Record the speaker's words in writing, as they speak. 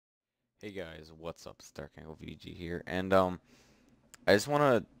Hey guys, what's up? It's DarkAngleVG here, and I just want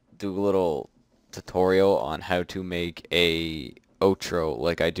to do a little tutorial on how to make a outro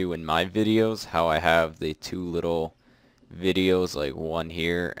like I do in my videos, how I have the two little videos, like one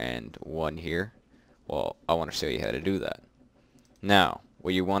here and one here. Well, I want to show you how to do that. Now,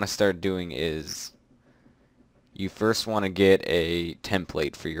 what you want to start doing is you first want to get a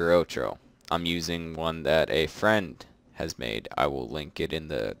template for your outro. I'm using one that a friend has made. I will link it in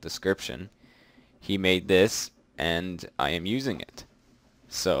the description. He made this and I am using it.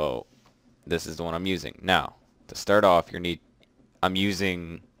 So this is the one I'm using. Now, to start off, I'm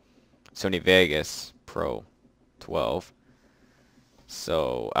using Sony Vegas Pro 12.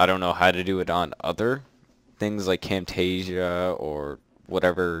 So I don't know how to do it on other things like Camtasia or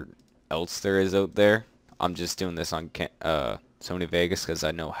whatever else there is out there. I'm just doing this on Sony Vegas because I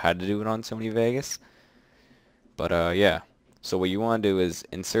know how to do it on Sony Vegas. But yeah. So what you want to do is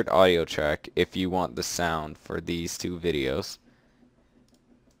insert audio track if you want the sound for these two videos,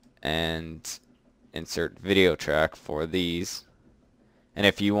 and insert video track for these. And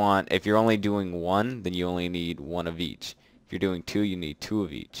if you're only doing one, then you only need one of each. If you're doing two, you need two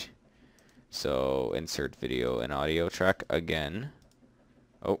of each. So insert video and audio track again.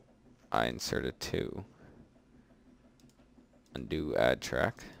 Oh, I inserted two. Undo add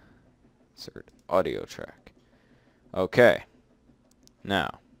track. Insert audio track. Okay.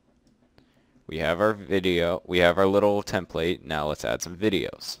 Now, we have our video, we have our little template. Now let's add some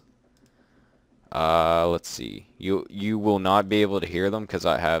videos. Let's see. You will not be able to hear them because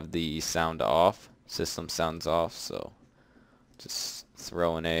I have the sound off. System sounds off, so just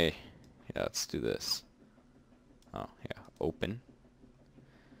throw in a, yeah, let's do this. Oh, yeah, open.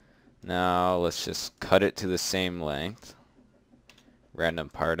 Now let's just cut it to the same length. Random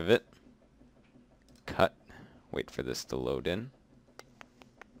part of it. Cut. Wait for this to load in.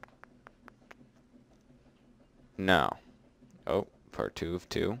 Now, oh, part 2 of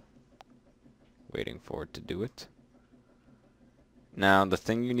 2. Waiting for it to do it. Now, the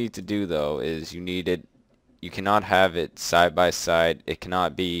thing you need to do though is you cannot have it side by side. It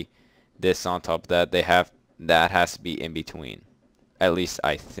cannot be this on top of that. That has to be in between. At least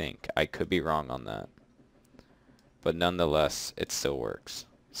I think. I could be wrong on that. But nonetheless, it still works.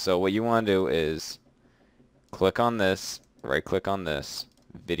 So what you want to do is click on this, right click on this,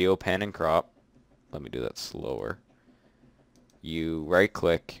 video pan and crop. Let me do that slower. You right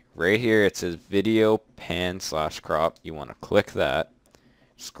click right here, it says video pan / crop. You want to click that,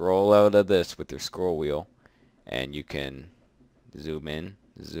 scroll out of this with your scroll wheel, and you can zoom in,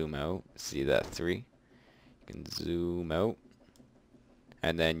 zoom out. See that 3? You can zoom out,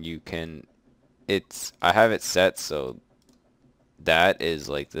 and then you can, I have it set so that is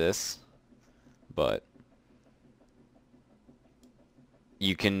like this, but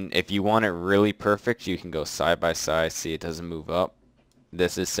you can, if you want it really perfect, you can go side by side. See, it doesn't move up.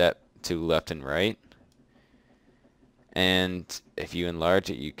 This is set to left and right. And if you enlarge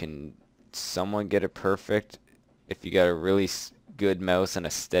it, you can somewhat get it perfect. If you got a really good mouse and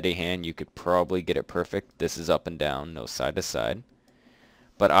a steady hand, you could probably get it perfect. This is up and down, no side to side.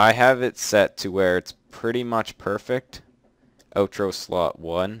 But I have it set to where it's pretty much perfect. Outro slot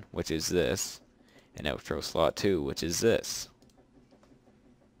 1, which is this, and outro slot 2, which is this.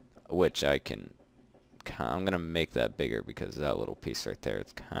 Which I'm gonna make that bigger because that little piece right there,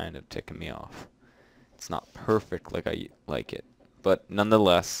 it's kind of ticking me off. It's not perfect like I like it, but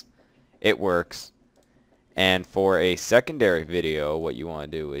nonetheless, it works. And for a secondary video, what you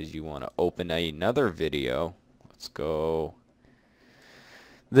want to do is you want to open another video. Let's go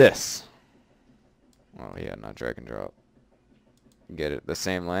this. Oh yeah, not drag and drop. Get it the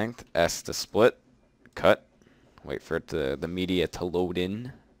same length. S to split. Cut. Wait for it the media to load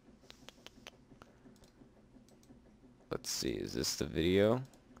in. Let's see, is this the video?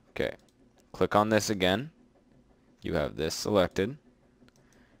 Okay. Click on this again. You have this selected.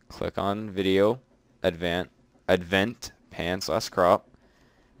 Click on video, advent pan / crop,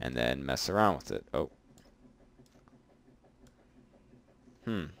 and then mess around with it. Oh.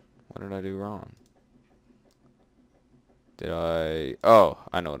 What did I do wrong? Oh,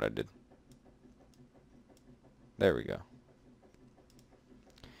 I know what I did. There we go.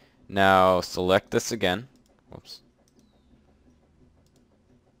 Now select this again. Whoops.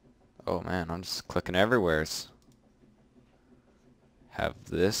 Oh man, I'm just clicking everywhere. Have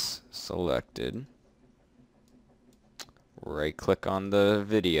this selected. Right click on the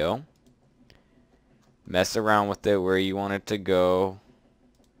video. Mess around with it where you want it to go.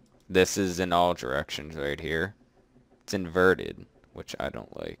 This is in all directions right here. It's inverted, which I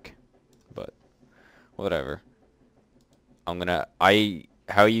don't like, but whatever.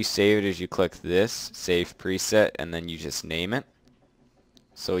 how you save it is you click this, save preset, and then you just name it.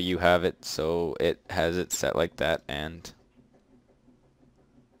 So you have it, so it has it set like that, and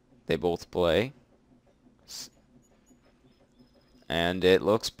they both play. And it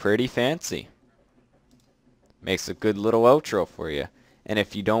looks pretty fancy. Makes a good little outro for you. And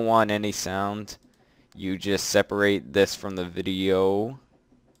if you don't want any sound, you just separate this from the video.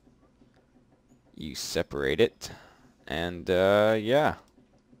 You separate it. And yeah,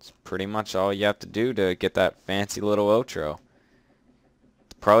 it's pretty much all you have to do to get that fancy little outro.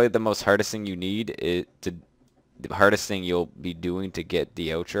 Probably the most hardest thing you need is the hardest thing you'll be doing to get the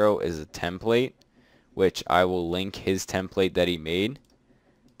outro is a template, which I will link his template that he made.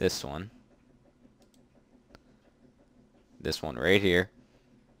 This one right here.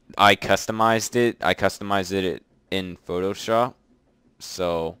 I customized it. I customized it in Photoshop,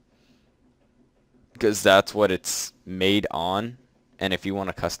 so because that's what it's made on, and if you want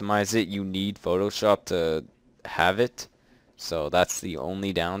to customize it, you need Photoshop to have it. So that's the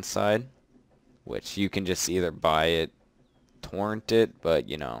only downside, which you can just either buy it, torrent it, but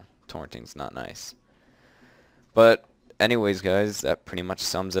you know, torrenting's not nice. But anyways, guys, that pretty much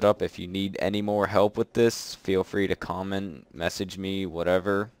sums it up. If you need any more help with this, feel free to comment, message me,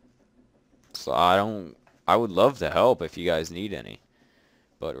 whatever. So I would love to help if you guys need any.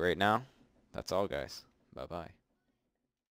 But right now, that's all, guys. Bye-bye.